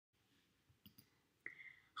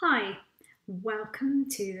Hi, welcome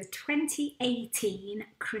to the 2018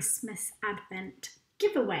 Christmas Advent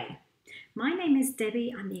giveaway. My name is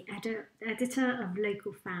Debbie. I'm the editor of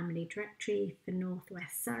Local Family Directory for North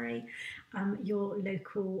West Surrey, your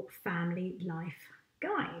local family life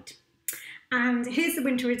guide. And here's the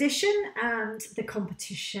winter edition and the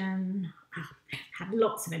competition. Had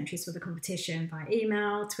lots of entries for the competition via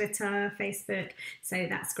email, Twitter, Facebook, so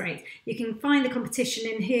that's great. You can find the competition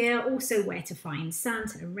in here, also where to find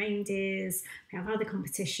Santa and reindeers. We have other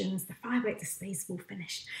competitions. The firework displays have all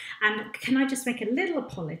finished. And can I just make a little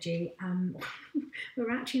apology?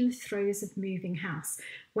 We're actually in the throes of moving house.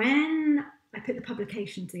 When I put the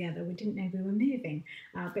publication together, we didn't know we were moving,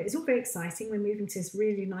 but it's all very exciting. We're moving to this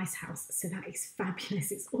really nice house, so that is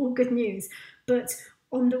fabulous. It's all good news. But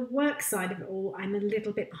on the work side of it all, I'm a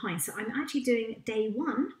little bit behind. So I'm actually doing day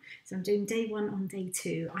one. So I'm doing day one on day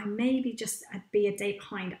two. I may be a day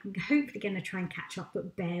behind. I'm hopefully going to try and catch up,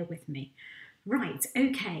 but bear with me. Right,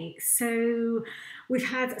 okay, so we've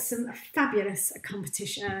had some fabulous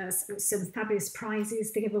competitions, some fabulous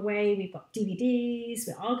prizes to give away. We've got DVDs,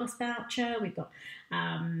 we've got Argos voucher, we've got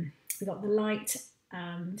the Light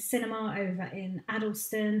cinema over in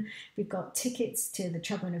Addlestone. We've got tickets to the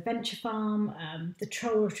Chobham Adventure Farm, the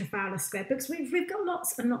Troll of Trafalgar Square books. We've got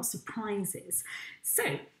lots and lots of prizes. So,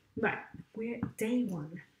 right, we're at day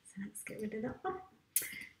one. So let's get rid of that one.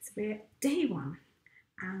 So we're at day one.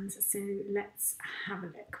 And so let's have a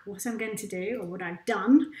look. What I'm going to do, or what I've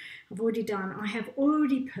already done, I have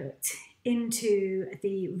already put into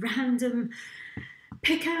the random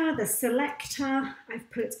picker, the selector,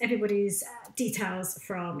 I've put everybody's details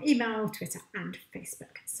from email, Twitter and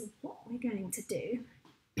Facebook. So what we're going to do,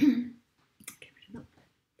 get rid of that.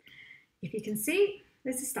 If you can see,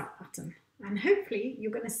 there's a start button. And hopefully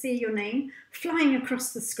you're going to see your name flying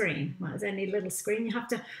across the screen. Well, it's only a little screen, you have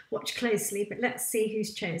to watch closely, but let's see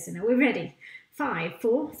who's chosen. Are we ready? 5,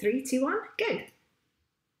 4, 3, 2, 1, go.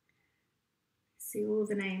 See all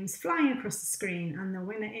the names flying across the screen, and the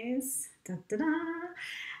winner is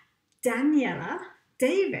Daniela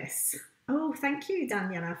Davis. Oh, thank you,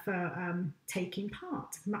 Daniela, for taking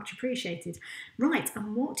part. Much appreciated. Right,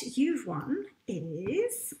 and what you've won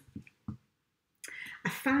is a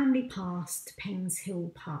family pass to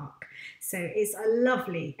Painshill Park. So it's a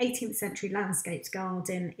lovely 18th century landscaped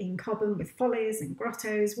garden in Cobham with follies and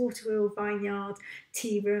grottos, water wheel, vineyard,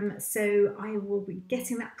 tea room. So I will be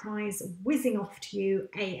getting that prize whizzing off to you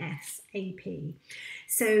ASAP.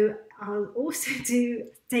 So I'll also do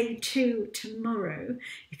day two tomorrow,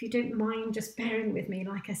 if you don't mind just bearing with me,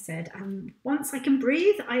 like I said. And once I can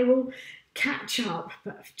breathe, I will catch up,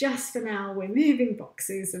 but just for now we're moving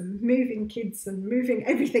boxes and moving kids and moving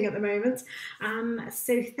everything at the moment.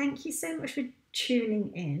 So thank you so much for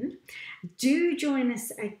tuning in. Do join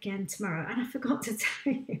us again tomorrow. And I forgot to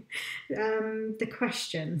tell you the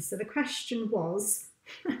question. So the question was,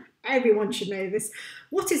 everyone should know this,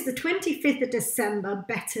 what is the 25th of December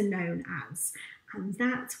better known as? And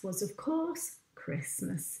that was, of course,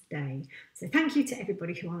 Christmas Day. So thank you to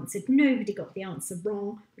everybody who answered. Nobody got the answer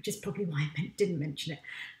wrong, which is probably why I didn't mention it.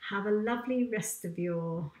 Have a lovely rest of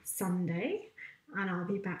your Sunday, and I'll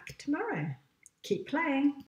be back tomorrow. Keep playing.